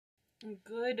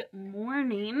Good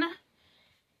morning.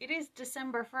 It is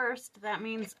December 1st. That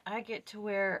means I get to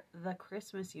wear the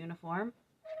Christmas uniform.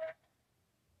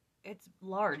 It's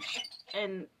large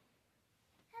and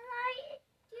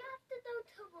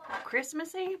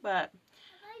Christmassy, but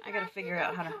I gotta figure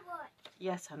out how to...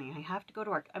 Yes, honey, I have to go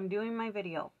to work. I'm doing my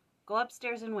video. Go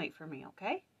upstairs and wait for me,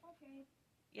 okay? Okay.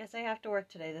 Yes, I have to work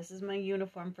today. This is my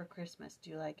uniform for Christmas. Do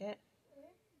you like it?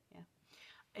 Yeah.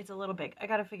 It's a little big. I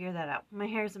gotta figure that out. My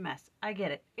hair's a mess. I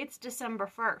get it. It's December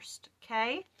 1st,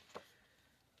 okay?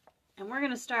 And we're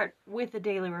going to start with a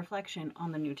daily reflection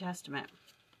on the New Testament.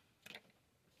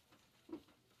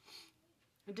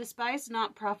 Despise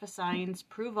not prophesying,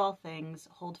 prove all things,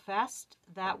 hold fast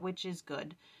that which is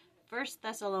good. 1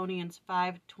 Thessalonians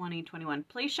 5:20-21.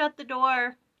 Please shut the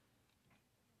door.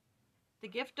 The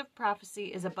gift of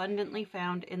prophecy is abundantly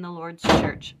found in the Lord's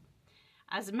church.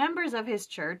 As members of his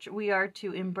church, we are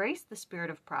to embrace the spirit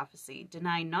of prophecy,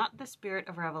 deny not the spirit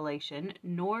of revelation,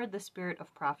 nor the spirit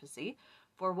of prophecy,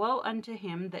 for woe unto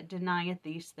him that denieth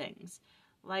these things.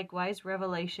 Likewise,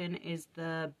 revelation is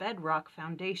the bedrock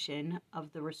foundation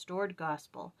of the restored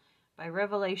gospel. By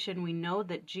revelation we know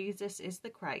that Jesus is the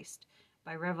Christ.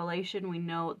 By revelation we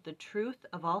know the truth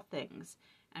of all things,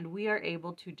 and we are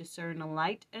able to discern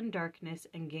light and darkness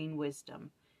and gain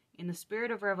wisdom. In the spirit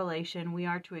of revelation, we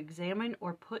are to examine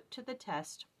or put to the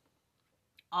test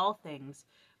all things.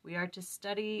 We are to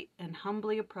study and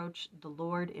humbly approach the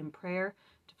Lord in prayer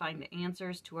to find the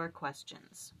answers to our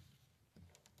questions.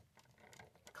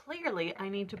 Clearly, I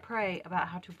need to pray about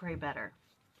how to pray better.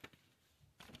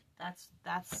 That's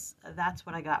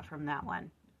what I got from that one.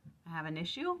 I have an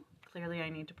issue. Clearly, I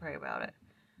need to pray about it.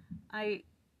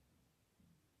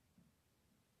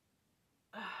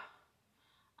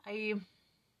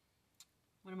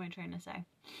 What am I trying to say?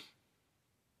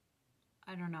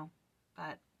 I don't know,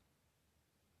 but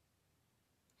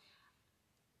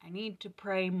I need to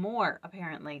pray more,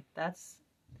 apparently. That's,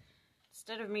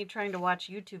 instead of me trying to watch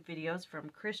YouTube videos from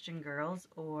Christian girls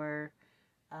or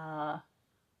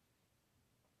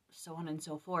so on and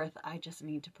so forth, I just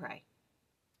need to pray.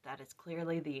 That is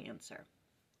clearly the answer.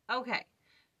 Okay,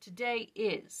 today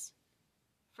is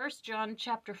 1 John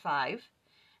chapter 5,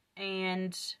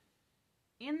 and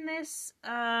in this,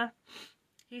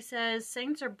 he says,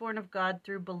 saints are born of God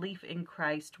through belief in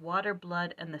Christ. Water,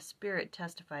 blood, and the Spirit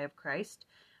testify of Christ.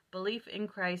 Belief in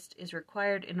Christ is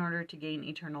required in order to gain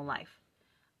eternal life.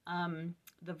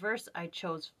 The verse I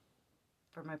chose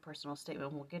for my personal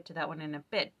statement, we'll get to that one in a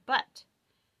bit, but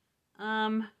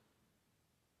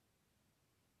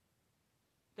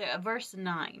verse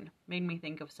 9 made me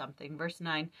think of something. Verse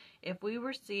 9, if we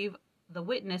receive the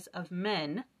witness of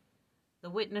men, the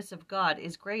witness of God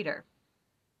is greater.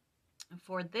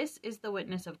 For this is the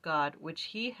witness of God, which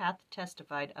he hath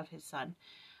testified of his Son.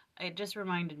 It just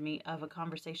reminded me of a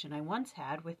conversation I once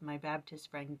had with my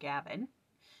Baptist friend Gavin.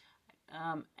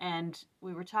 And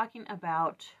we were talking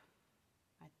about,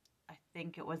 I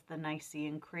think it was the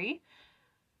Nicene Creed,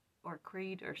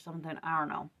 or something, I don't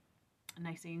know.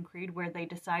 Nicene Creed, where they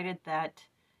decided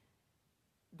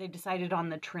on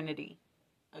the Trinity.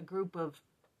 A group of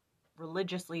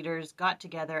religious leaders got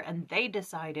together and they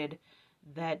decided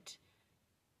that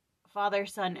Father,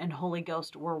 Son, and Holy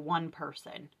Ghost were one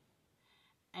person.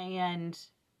 And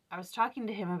I was talking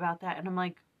to him about that, and I'm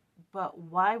like, but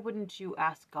why wouldn't you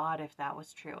ask God if that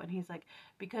was true? And he's like,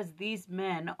 because these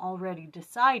men already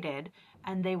decided,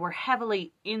 and they were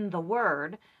heavily in the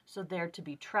Word, so they're to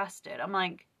be trusted. I'm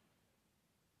like,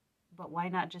 but why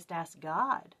not just ask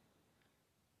God?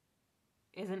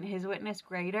 Isn't his witness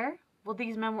greater? Well,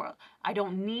 these men were... I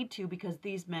don't need to, because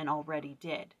these men already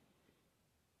did.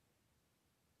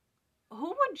 Who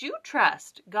would you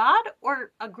trust? God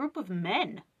or a group of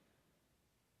men?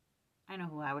 I know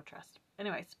who I would trust.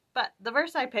 Anyways, but the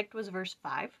verse I picked was verse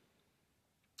 5.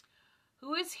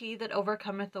 Who is he that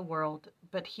overcometh the world,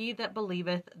 but he that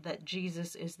believeth that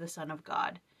Jesus is the Son of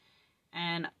God?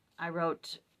 And I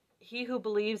wrote, he who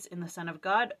believes in the Son of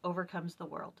God overcomes the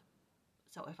world.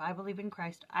 So if I believe in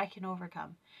Christ, I can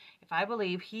overcome. If I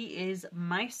believe he is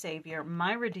my Savior,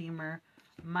 my Redeemer,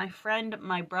 my friend,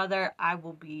 my brother, I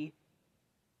will be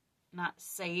not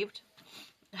saved.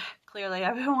 Clearly,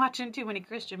 I've been watching too many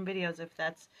Christian videos, if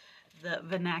that's the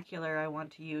vernacular I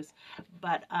want to use.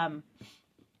 But I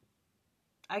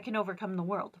can overcome the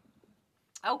world.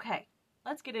 Okay,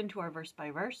 let's get into our verse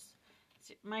by verse.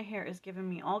 See, my hair is giving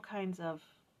me all kinds of...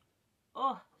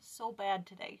 Oh, so bad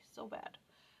today. So bad.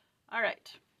 All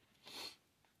right.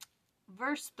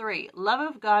 Verse 3. Love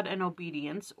of God and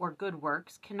obedience, or good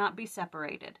works, cannot be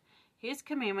separated. His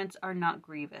commandments are not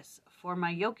grievous, for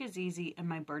my yoke is easy and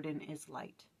my burden is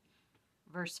light.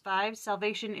 Verse 5,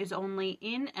 salvation is only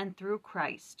in and through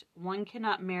Christ. One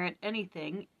cannot merit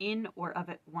anything in or of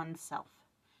it oneself.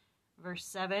 Verse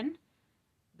 7,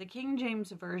 the King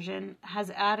James Version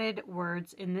has added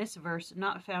words in this verse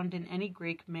not found in any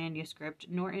Greek manuscript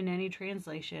nor in any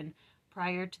translation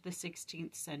prior to the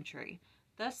 16th century.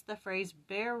 Thus the phrase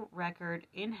bear record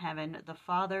in heaven, the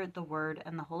Father, the Word,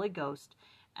 and the Holy Ghost,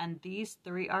 and these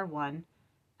three are one,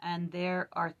 and there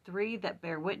are three that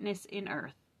bear witness in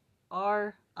earth,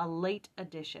 are a late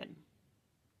addition.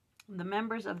 The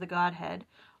members of the Godhead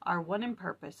are one in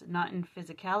purpose, not in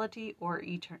physicality or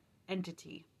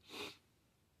entity.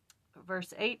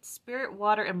 Verse 8, spirit,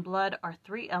 water, and blood are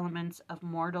three elements of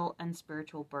mortal and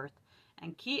spiritual birth,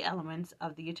 and key elements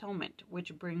of the atonement,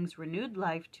 which brings renewed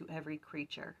life to every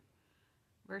creature.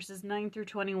 Verses 9 through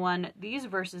 21, these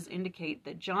verses indicate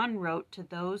that John wrote to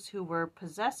those who were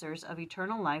possessors of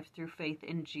eternal life through faith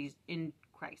in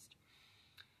Christ,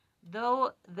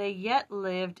 though they yet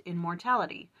lived in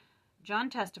mortality. John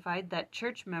testified that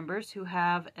church members who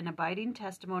have an abiding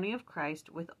testimony of Christ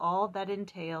with all that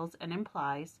entails and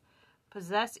implies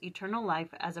possess eternal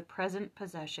life as a present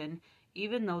possession,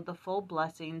 even though the full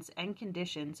blessings and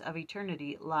conditions of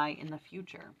eternity lie in the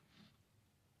future.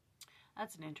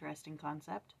 That's an interesting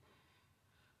concept.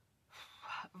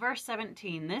 Verse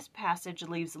 17, this passage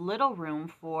leaves little room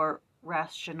for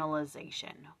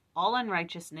rationalization. All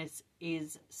unrighteousness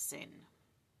is sin.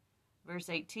 Verse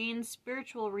 18,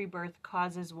 spiritual rebirth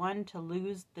causes one to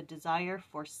lose the desire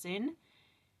for sin.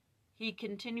 He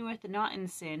continueth not in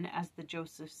sin, as the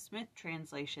Joseph Smith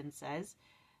translation says.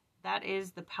 That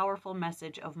is the powerful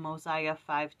message of Mosiah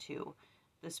 5:2.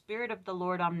 The Spirit of the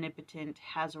Lord Omnipotent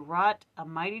has wrought a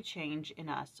mighty change in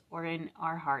us, or in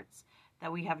our hearts,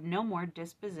 that we have no more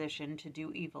disposition to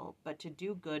do evil, but to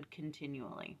do good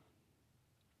continually.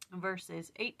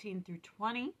 Verses 18 through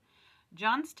 20.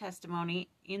 John's testimony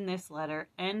in this letter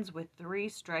ends with three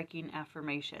striking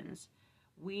affirmations.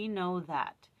 We know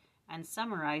that, and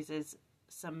summarizes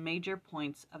some major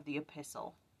points of the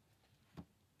epistle.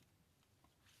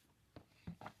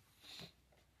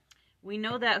 We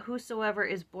know that whosoever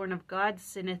is born of God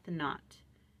sinneth not.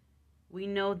 We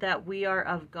know that we are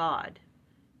of God.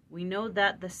 We know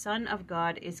that the Son of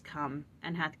God is come,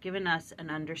 and hath given us an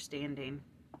understanding.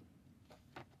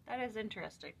 That is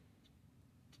interesting.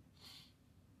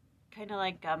 Kind of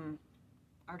like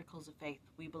articles of faith.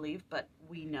 We believe, but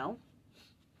we know.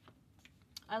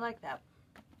 I like that.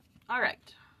 All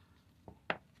right.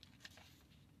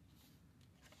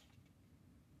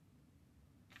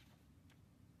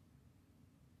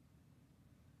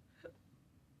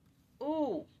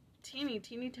 Ooh, teeny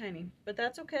tiny, but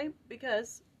that's okay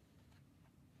because,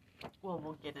 well,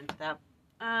 we'll get into that.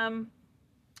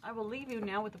 I will leave you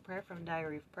now with a prayer from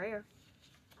Diary of Prayer.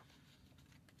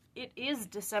 It is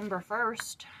December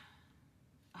 1st.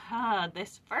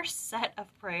 This first set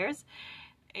of prayers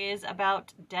is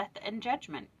about death and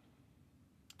judgment.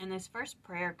 And this first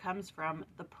prayer comes from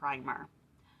the primer.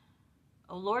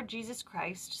 O Lord Jesus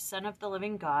Christ, Son of the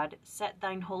living God, set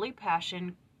thine holy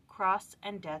passion, cross,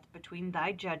 and death between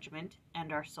thy judgment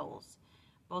and our souls,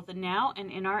 both now and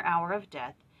in our hour of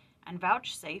death, and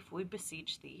vouchsafe, we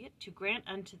beseech thee, to grant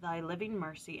unto thy living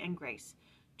mercy and grace,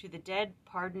 to the dead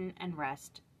pardon and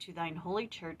rest, to thine holy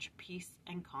church peace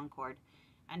and concord,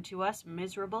 and to us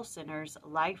miserable sinners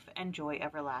life and joy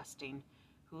everlasting,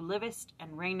 who livest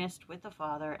and reignest with the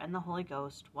Father and the Holy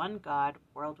Ghost, one God,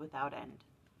 world without end.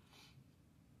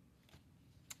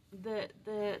 The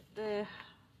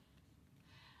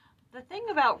thing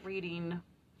about reading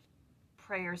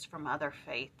prayers from other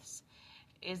faiths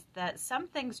is that some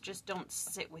things just don't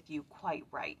sit with you quite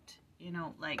right. You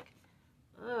know, like,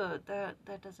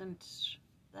 that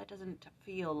doesn't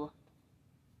feel.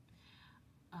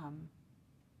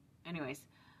 Anyways,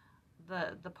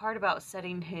 the part about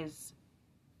setting his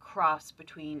cross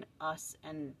between us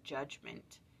and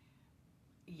judgment,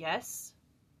 yes,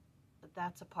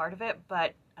 that's a part of it,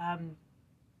 but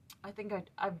I think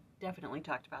I've definitely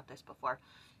talked about this before.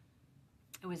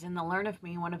 It was in the Learn of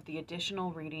Me. One of the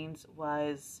additional readings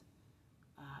was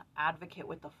Advocate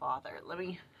with the Father.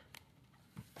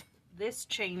 This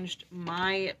changed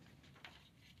my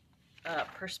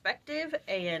perspective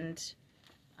and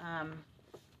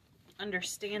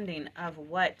understanding of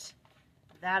what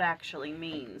that actually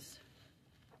means.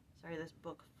 Sorry, this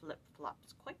book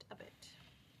flip-flops quite a bit.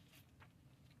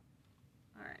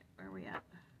 All right, where are we at?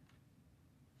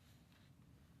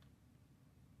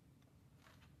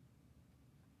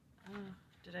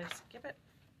 Did I skip it?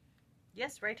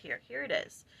 Yes, right here. Here it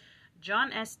is.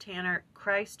 John S. Tanner,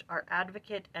 Christ, our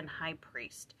Advocate and High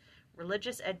Priest.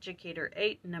 Religious Educator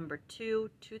 8, number 2,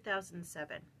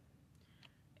 2007.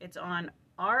 It's on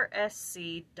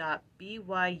rsc.byu.edu.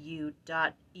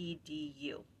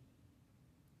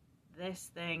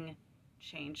 This thing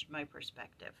changed my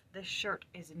perspective. This shirt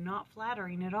is not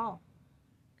flattering at all.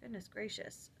 Goodness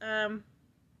gracious.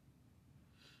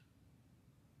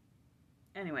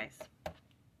 Anyways,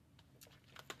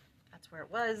 that's where it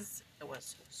was. It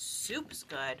was soup's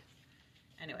good.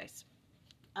 Anyways,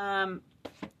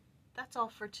 that's all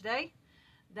for today.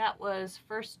 That was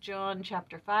 1 John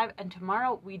chapter 5, and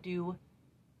tomorrow we do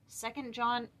 2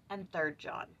 John and 3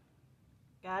 John.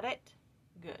 Got it?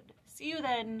 Good. See you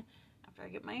then, after I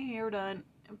get my hair done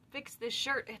and fix this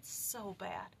shirt. It's so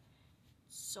bad.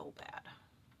 So bad.